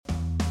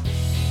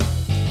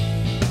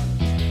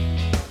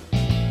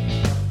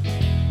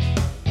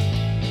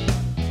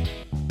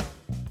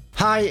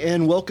Hi,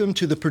 and welcome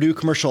to the Purdue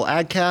Commercial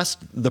AgCast,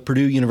 the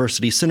Purdue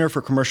University Center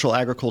for Commercial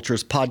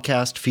Agriculture's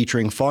podcast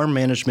featuring farm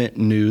management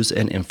news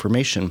and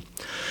information.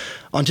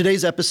 On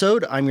today's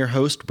episode, I'm your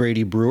host,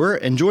 Brady Brewer,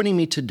 and joining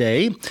me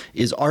today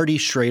is Artie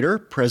Schrader,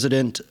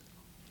 president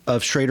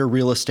of Schrader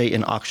Real Estate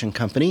and Auction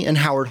Company, and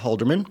Howard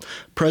Halderman,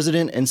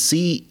 president and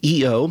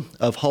CEO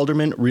of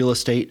Halderman Real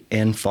Estate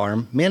and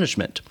Farm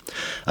Management.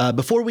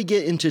 Before we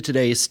get into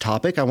today's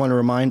topic, I want to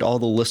remind all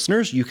the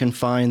listeners you can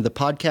find the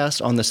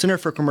podcast on the Center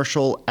for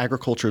Commercial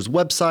Agriculture's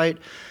website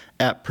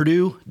at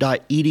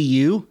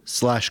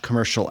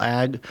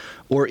purdue.edu/commercialag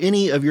or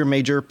any of your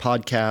major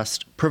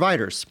podcast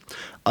providers.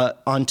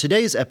 On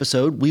today's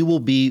episode, we will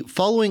be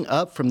following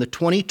up from the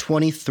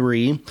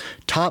 2023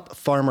 Top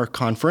Farmer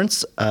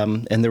Conference,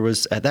 and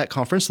at that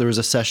conference there was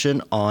a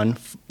session on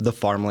the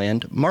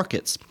farmland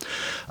markets.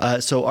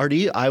 So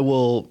Artie, I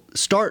will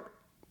start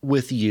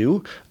with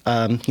you.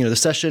 The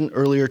session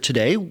earlier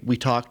today, we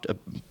talked a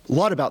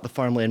lot about the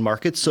farmland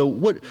markets. So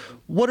what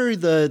are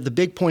the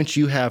big points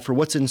you have for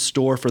what's in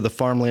store for the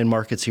farmland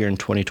markets here in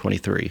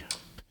 2023?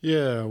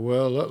 Yeah,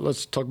 well,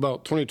 let's talk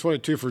about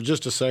 2022 for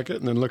just a second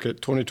and then look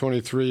at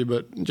 2023,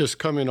 but just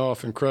coming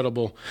off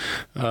incredible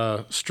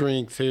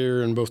strength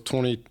here in both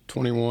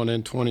 2021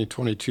 and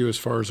 2022 as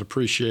far as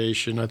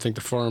appreciation. I think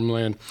the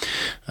farmland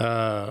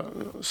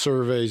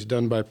surveys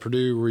done by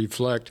Purdue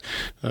reflect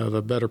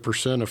the better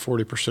percent of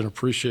 40%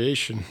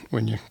 appreciation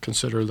when you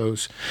consider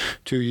those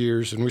 2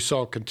 years. And we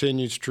saw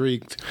continued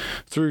strength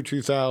through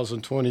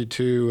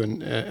 2022,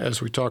 and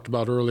as we talked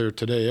about earlier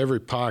today, every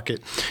pocket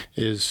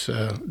is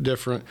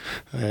different.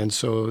 And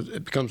so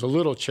it becomes a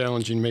little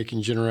challenging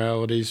making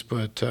generalities,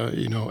 but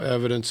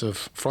evidence of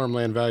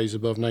farmland values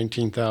above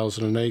 $19,000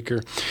 an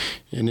acre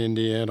in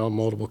Indiana on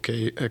multiple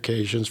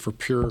occasions for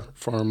pure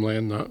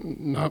farmland,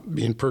 not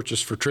being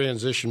purchased for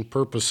transition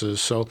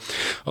purposes. So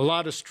a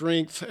lot of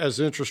strength as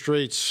interest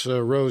rates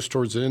rose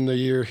towards the end of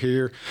the year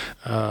here.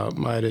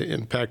 Might have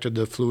impacted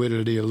the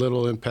fluidity a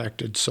little,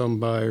 impacted some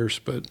buyers,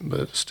 but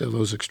still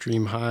those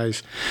extreme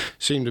highs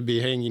seem to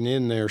be hanging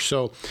in there.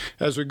 So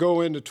as we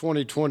go into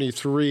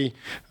 2023,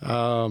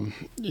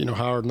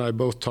 Howard and I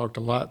both talked a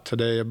lot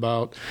today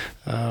about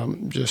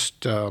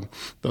just the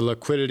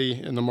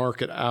liquidity in the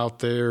market out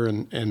there,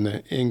 and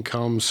the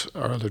incomes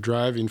are the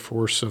driving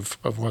force of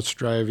what's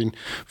driving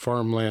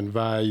farmland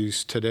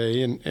values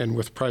today. And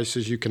with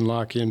prices you can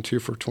lock into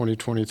for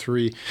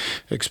 2023,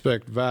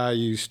 expect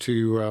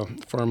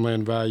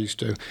farmland values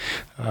to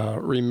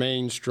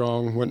remain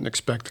strong. Wouldn't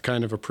expect the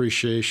kind of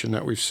appreciation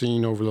that we've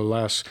seen over the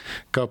last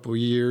couple of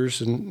years.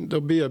 And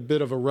there'll be a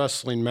bit of a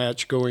wrestling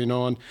match going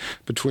on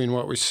between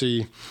what we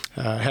see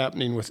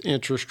happening with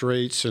interest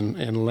rates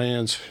and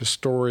land's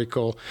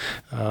historical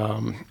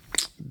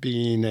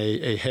being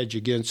a hedge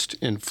against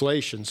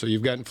inflation. So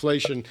you've got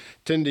inflation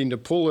tending to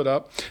pull it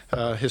up,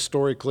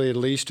 historically at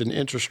least, and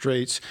interest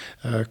rates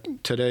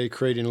today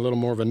creating a little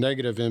more of a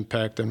negative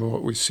impact than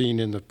what we've seen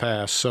in the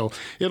past. So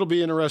it'll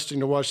be interesting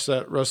to watch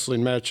that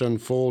wrestling match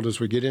unfold as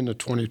we get into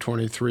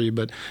 2023,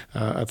 but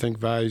I think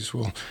values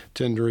will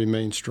tend to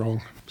remain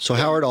strong. So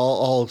Howard,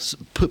 I'll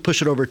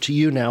push it over to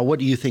you now. What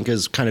do you think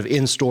is kind of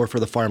in store for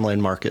the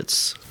farmland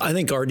markets? I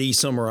think RD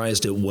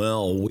summarized it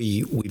well.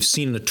 We've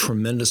seen a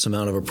tremendous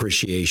amount of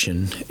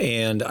appreciation,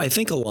 and I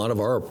think a lot of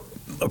our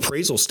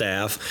appraisal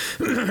staff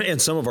and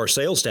some of our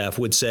sales staff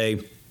would say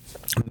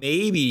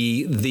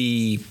maybe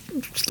the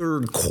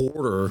third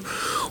quarter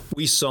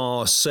we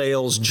saw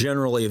sales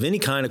generally of any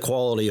kind of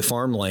quality of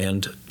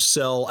farmland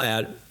sell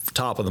at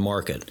top of the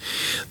market.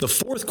 The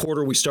fourth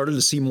quarter, we started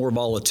to see more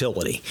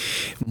volatility.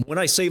 When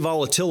I say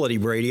volatility,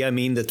 Brady, I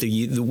mean that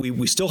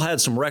we still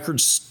had some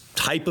records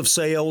type of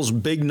sales,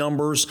 big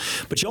numbers,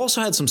 but you also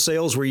had some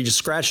sales where you just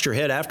scratched your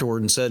head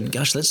afterward and said,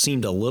 gosh, that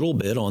seemed a little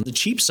bit on the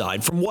cheap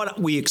side from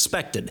what we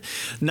expected.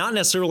 Not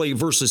necessarily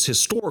versus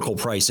historical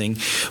pricing,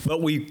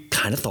 but we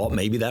kind of thought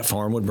maybe that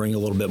farm would bring a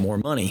little bit more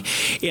money.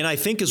 And I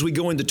think as we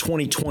go into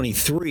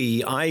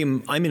 2023,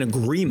 I'm in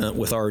agreement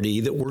with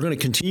RD that we're going to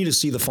continue to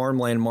see the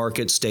farmland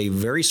market stay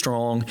very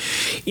strong.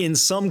 In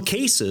some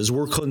cases,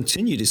 we'll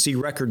continue to see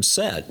records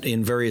set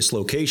in various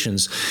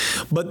locations,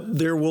 but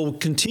there will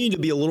continue to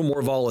be a little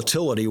more volatility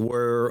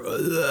where,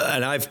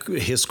 and I've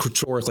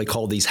historically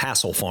called these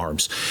hassle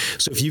farms.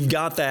 So if you've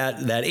got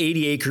that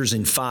 80 acres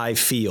in 5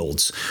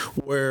 fields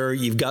where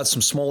you've got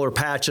some smaller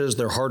patches,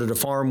 they're harder to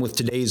farm with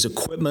today's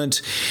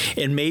equipment,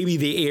 and maybe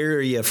the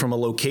area from a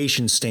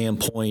location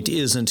standpoint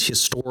isn't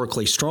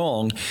historically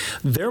strong,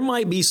 there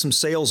might be some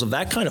sales of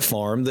that kind of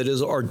farm that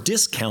are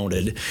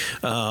discounted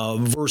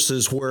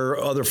versus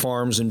where other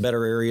farms in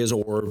better areas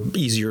or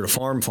easier to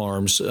farm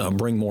farms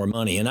bring more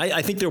money. And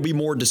I think there'll be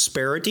more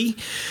disparity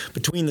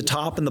between the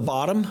top and the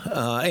bottom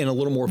and a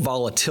little more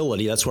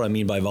volatility. That's what I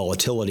mean by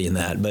volatility in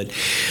that. But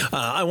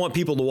I want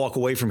people to walk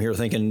away from here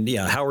thinking,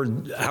 yeah,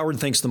 Howard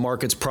thinks the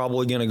market's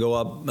probably going to go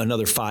up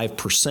another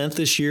 5%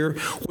 this year,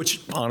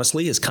 which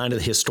honestly is kind of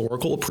the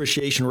historical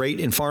appreciation rate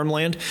in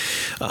farmland.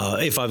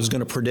 If I was going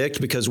to predict,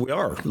 because we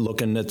are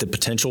looking at the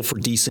potential for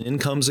decent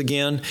incomes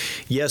again.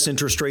 Yes,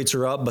 interest rates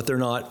are up, but they're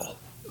not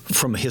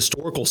from a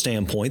historical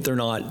standpoint, they're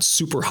not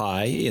super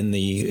high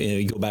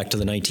you go back to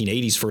the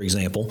 1980s, for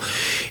example.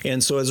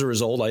 And so as a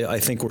result, I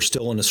think we're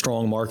still in a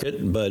strong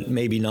market, but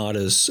maybe not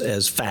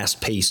as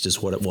fast-paced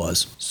as what it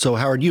was. So,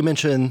 Howard, you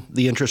mentioned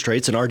the interest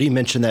rates, and RD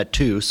mentioned that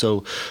too.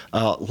 So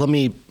let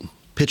me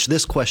pitch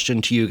this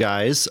question to you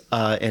guys,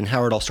 and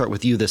Howard, I'll start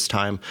with you this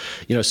time.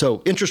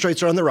 So interest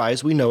rates are on the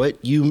rise. We know it.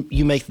 You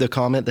make the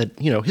comment that,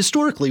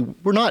 historically,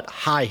 we're not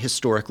high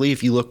historically.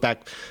 If you look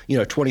back,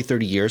 20,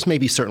 30 years,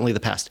 maybe certainly the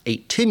past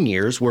 8, 10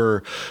 years,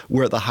 we're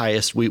at the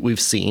highest we've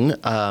seen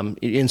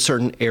in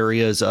certain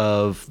areas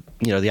of,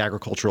 the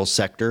agricultural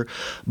sector.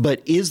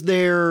 But is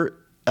there,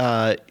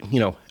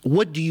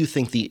 what do you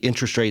think the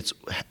interest rates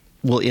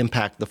will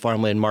impact the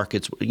farmland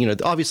markets?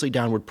 Obviously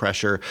downward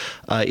pressure.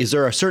 Is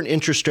there a certain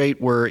interest rate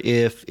where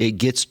if it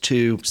gets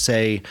to,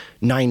 say,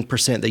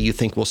 9% that you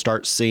think we'll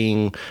start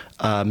seeing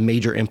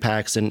major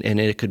impacts and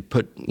it could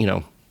put,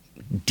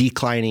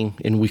 declining,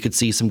 and we could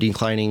see some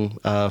declining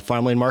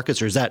farmland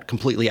markets, or is that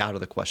completely out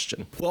of the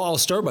question? Well, I'll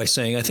start by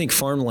saying I think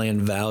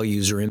farmland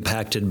values are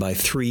impacted by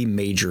 3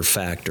 major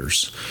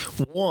factors.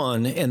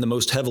 One, and the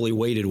most heavily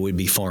weighted, would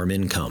be farm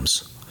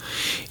incomes.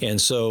 And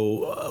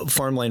so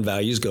farmland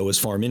values go as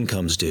farm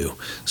incomes do.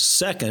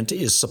 Second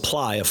is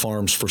supply of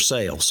farms for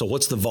sale. So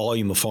what's the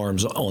volume of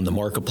farms on the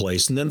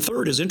marketplace? And then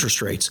third is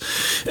interest rates.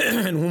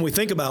 And when we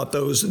think about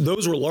those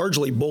were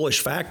largely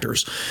bullish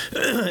factors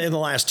in the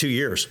last 2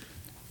 years.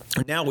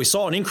 Now, we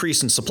saw an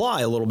increase in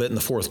supply a little bit in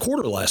the fourth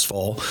quarter last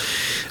fall,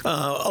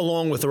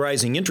 along with the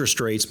rising interest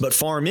rates, but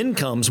farm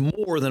incomes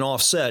more than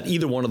offset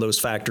either one of those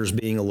factors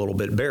being a little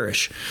bit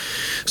bearish.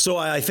 So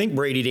I think,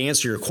 Brady, to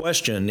answer your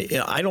question,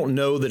 I don't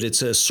know that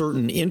it's a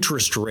certain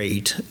interest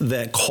rate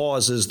that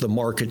causes the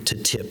market to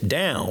tip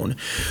down.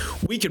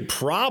 We could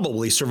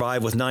probably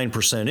survive with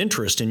 9%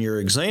 interest in your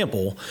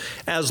example,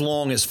 as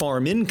long as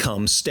farm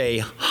incomes stay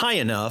high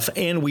enough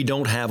and we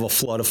don't have a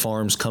flood of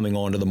farms coming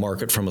onto the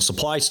market from a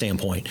supply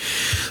standpoint.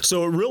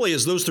 So it really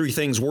is those 3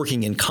 things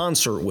working in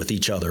concert with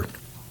each other.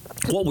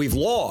 What we've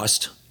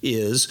lost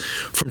is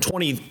from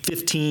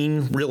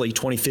 2015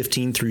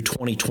 through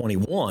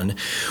 2021,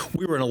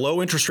 we were in a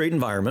low interest rate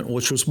environment,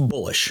 which was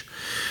bullish.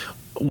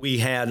 We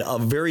had a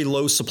very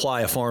low supply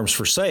of farms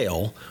for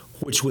sale,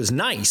 which was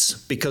nice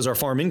because our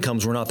farm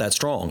incomes were not that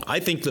strong. I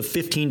think the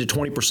 15 to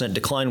 20%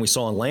 decline we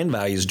saw in land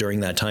values during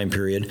that time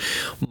period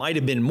might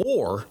have been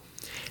more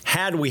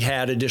had we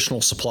had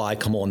additional supply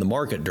come on the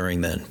market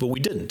during then, but we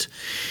didn't.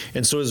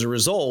 And so as a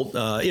result,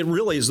 it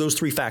really is those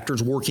 3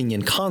 factors working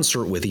in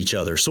concert with each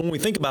other. So when we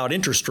think about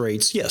interest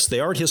rates, yes, they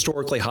aren't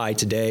historically high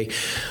today.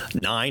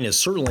 9 is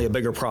certainly a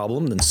bigger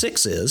problem than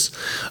 6 is.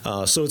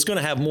 So it's going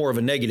to have more of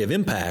a negative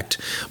impact.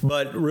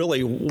 But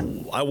really,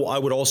 I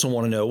would also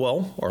want to know,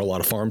 well, are a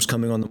lot of farms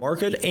coming on the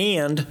market,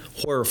 and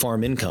where are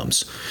farm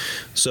incomes?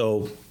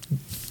 So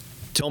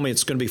tell me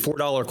it's going to be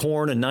 $4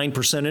 corn and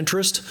 9%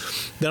 interest,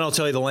 then I'll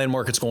tell you the land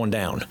market's going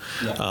down.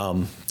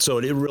 Yeah. So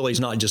it really is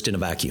not just in a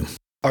vacuum.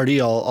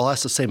 RD, I'll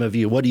ask the same of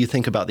you. What do you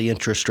think about the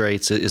interest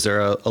rates? Is there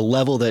a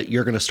level that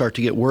you're going to start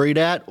to get worried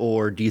at,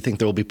 or do you think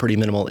there will be pretty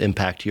minimal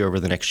impact here over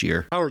the next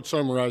year? Howard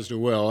summarized it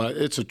well.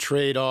 It's a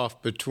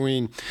trade-off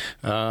between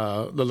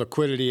the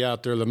liquidity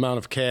out there, the amount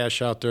of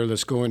cash out there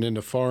that's going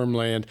into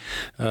farmland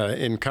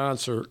in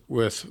concert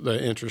with the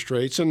interest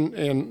rates,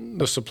 and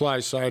the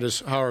supply side, as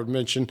Howard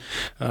mentioned.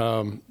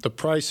 The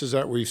prices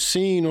that we've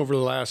seen over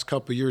the last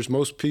couple of years,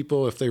 most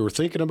people, if they were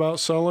thinking about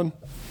selling,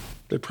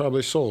 they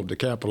probably sold to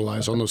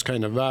capitalize on those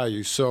kind of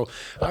values. So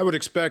I would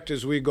expect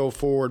as we go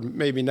forward,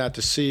 maybe not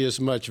to see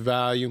as much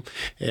value,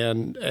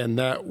 and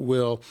that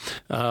will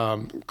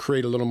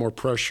create a little more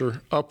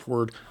pressure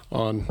upward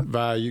on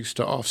values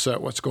to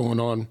offset what's going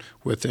on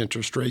with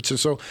interest rates. And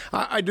so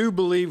I do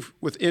believe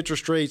with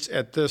interest rates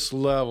at this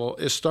level,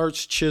 it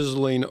starts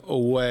chiseling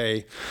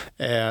away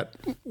at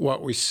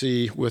what we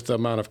see with the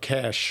amount of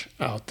cash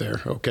out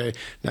there, okay?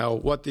 Now,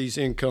 what these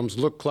incomes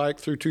look like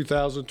through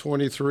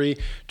 2023,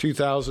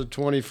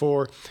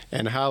 2024,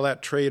 and how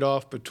that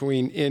trade-off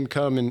between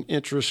income and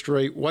interest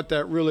rate, what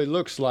that really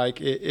looks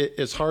like,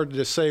 it's hard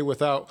to say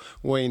without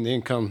weighing the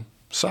income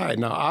side.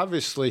 Now,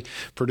 obviously,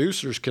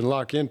 producers can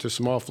lock into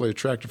some awfully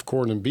attractive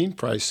corn and bean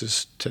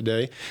prices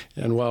today,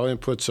 and while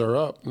inputs are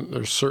up,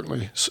 there's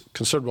certainly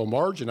considerable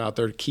margin out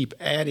there to keep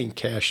adding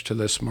cash to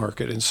this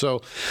market. And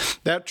so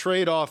that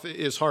trade-off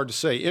is hard to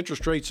say.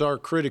 Interest rates are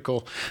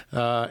critical,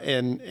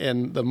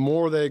 and the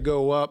more they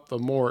go up, the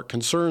more it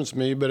concerns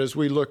me. But as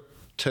we look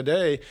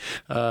today,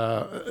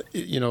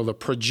 the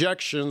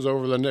projections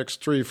over the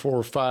next 3,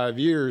 4, 5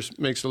 years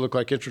makes it look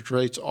like interest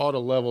rates ought to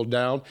level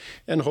down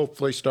and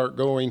hopefully start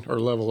going, or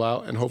level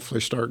out and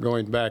hopefully start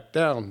going back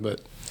down.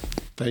 But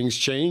things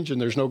change, and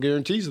there's no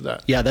guarantees of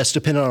that. Yeah, that's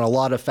dependent on a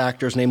lot of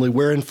factors, namely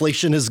where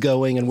inflation is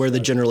going and where the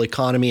general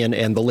economy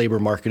and the labor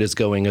market is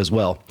going as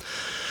well.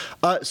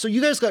 So you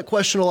guys got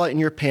questioned a lot in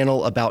your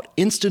panel about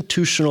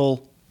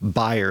institutional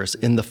buyers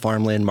in the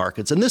farmland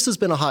markets. And this has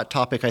been a hot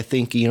topic, I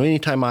think.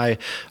 Anytime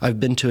I've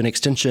been to an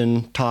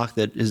extension talk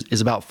that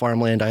is about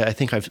farmland, I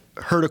think I've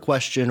heard a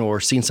question or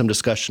seen some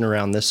discussion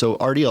around this. So,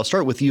 Artie, I'll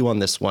start with you on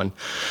this one.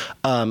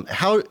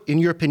 How, in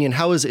your opinion,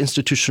 how is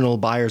institutional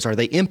buyers, are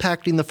they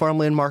impacting the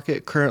farmland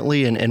market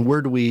currently? And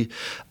where do we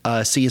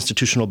see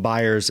institutional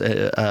buyers,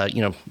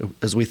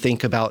 as we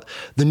think about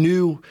the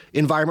new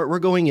environment we're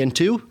going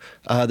into?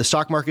 The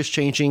stock market's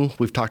changing.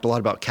 We've talked a lot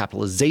about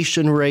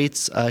capitalization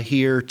rates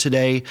here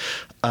today.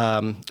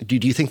 Do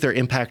you think their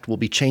impact will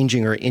be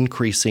changing or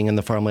increasing in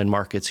the farmland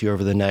markets here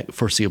over the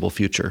foreseeable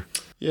future?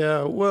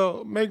 Yeah,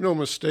 well, make no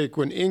mistake,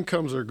 when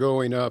incomes are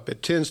going up,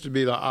 it tends to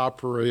be the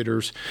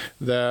operators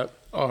that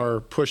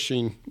are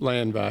pushing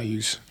land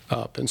values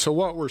up. And so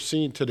what we're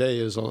seeing today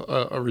is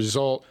a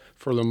result,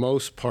 for the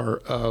most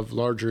part, of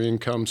larger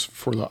incomes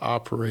for the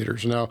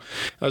operators. Now,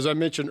 as I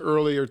mentioned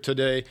earlier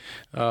today,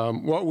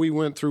 what we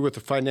went through with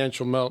the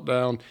financial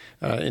meltdown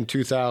in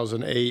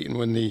 2008, and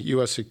when the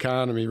U.S.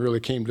 economy really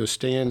came to a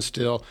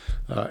standstill,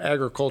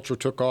 agriculture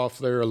took off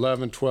there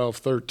 11, 12,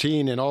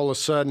 13, and all of a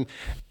sudden,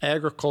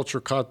 agriculture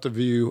caught the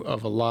view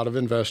of a lot of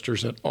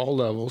investors at all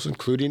levels,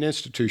 including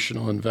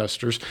institutional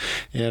investors.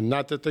 And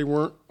not that they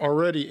weren't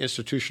already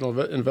institutional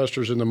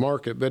investors in the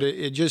market, but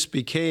it just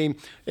became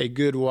a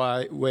good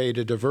way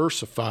to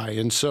diversify.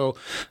 And so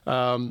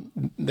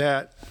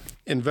that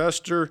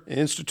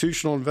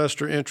institutional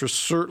investor interest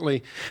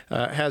certainly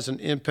has an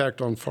impact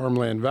on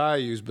farmland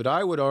values, but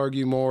I would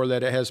argue more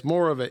that it has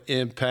more of an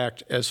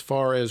impact as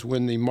far as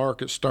when the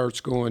market starts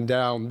going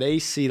down, they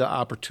see the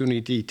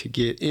opportunity to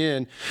get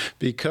in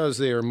because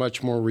they are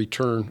much more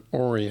return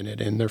oriented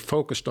and they're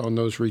focused on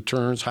those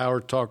returns.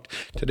 Howard talked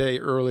today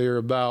earlier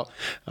about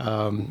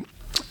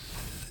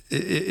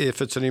if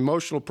it's an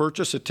emotional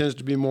purchase, it tends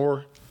to be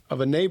more of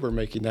a neighbor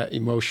making that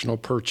emotional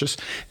purchase,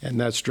 and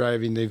that's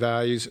driving the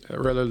values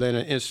rather than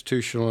an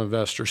institutional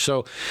investor.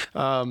 So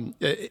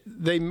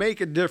they make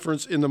a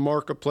difference in the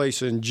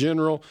marketplace in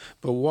general,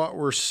 but what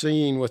we're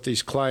seeing with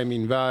these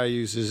climbing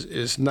values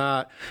is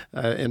not,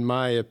 in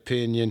my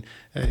opinion,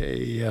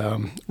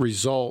 a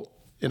result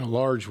in a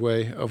large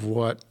way of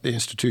what the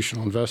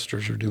institutional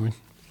investors are doing.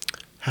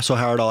 So,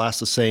 Howard, I'll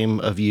ask the same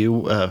of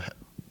you.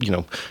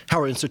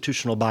 How are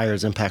institutional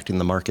buyers impacting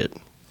the market?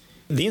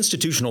 The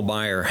institutional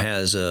buyer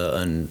has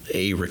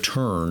a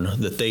return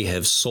that they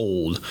have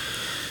sold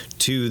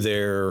to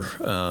their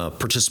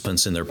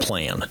participants in their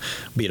plan,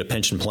 be it a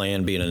pension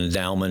plan, be it an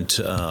endowment,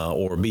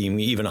 or being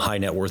even a high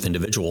net worth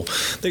individual.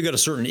 They've got a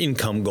certain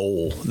income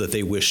goal that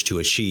they wish to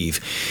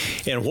achieve.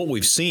 And what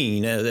we've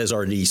seen, as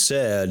RD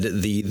said,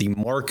 the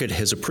market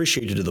has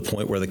appreciated to the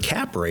point where the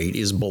cap rate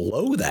is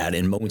below that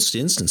in most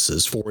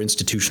instances for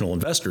institutional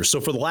investors. So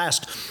for the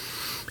last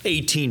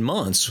 18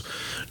 months,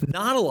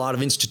 not a lot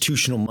of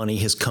institutional money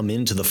has come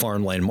into the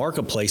farmland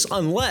marketplace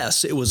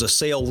unless it was a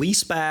sale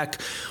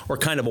leaseback or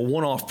kind of a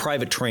one-off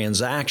private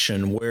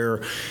transaction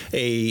where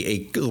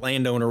a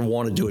landowner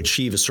wanted to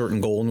achieve a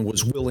certain goal and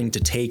was willing to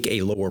take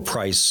a lower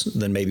price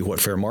than maybe what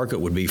fair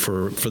market would be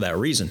for that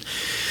reason.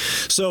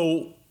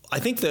 So I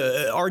think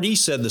the RD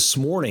said this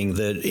morning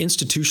that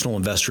institutional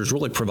investors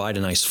really provide a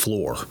nice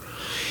floor.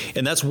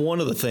 And that's one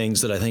of the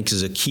things that I think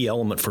is a key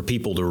element for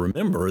people to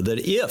remember, that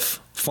if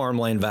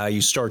farmland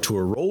values start to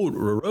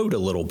erode a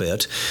little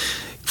bit,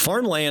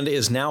 farmland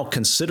is now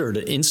considered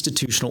an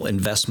institutional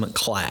investment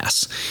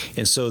class.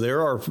 And so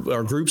there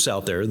are groups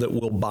out there that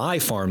will buy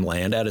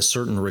farmland at a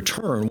certain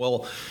return.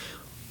 Well,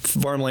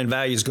 farmland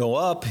values go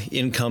up,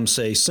 income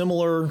stay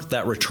similar,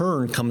 that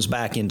return comes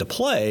back into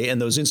play,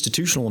 and those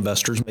institutional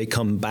investors may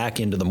come back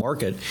into the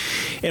market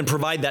and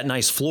provide that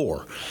nice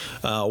floor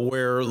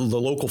where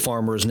the local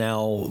farmer is now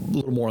a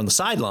little more on the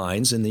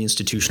sidelines and the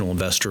institutional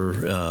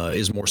investor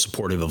is more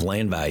supportive of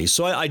land values.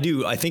 So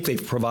I think they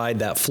provide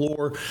that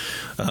floor.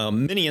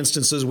 Many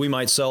instances we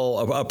might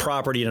sell a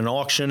property at an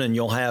auction and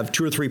you'll have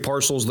 2 or 3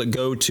 parcels that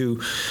go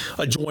to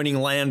adjoining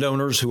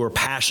landowners who are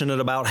passionate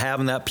about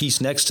having that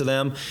piece next to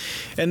them.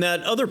 And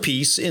that other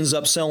piece ends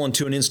up selling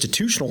to an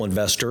institutional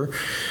investor,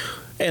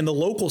 and the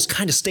locals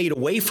kind of stayed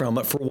away from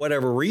it for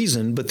whatever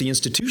reason, but the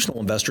institutional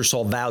investor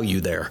saw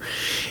value there.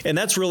 And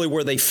that's really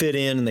where they fit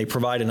in and they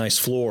provide a nice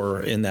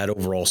floor in that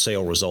overall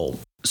sale result.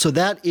 So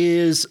that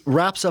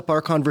wraps up our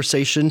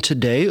conversation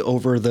today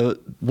over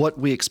what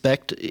we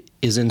expect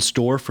is in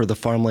store for the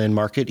farmland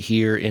market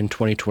here in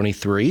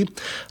 2023.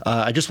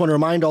 I just want to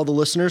remind all the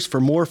listeners, for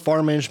more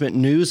farm management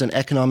news and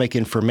economic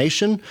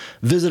information,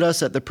 visit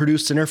us at the Purdue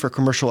Center for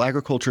Commercial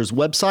Agriculture's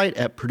website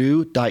at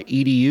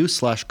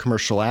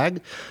purdue.edu/commercialag.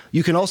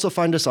 You can also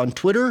find us on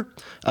Twitter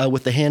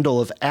with the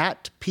handle of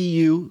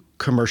 @PU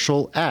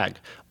Commercial Ag.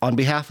 On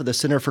behalf of the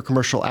Center for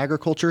Commercial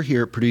Agriculture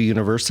here at Purdue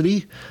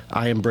University,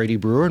 I am Brady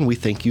Brewer, and we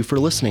thank you for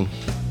listening.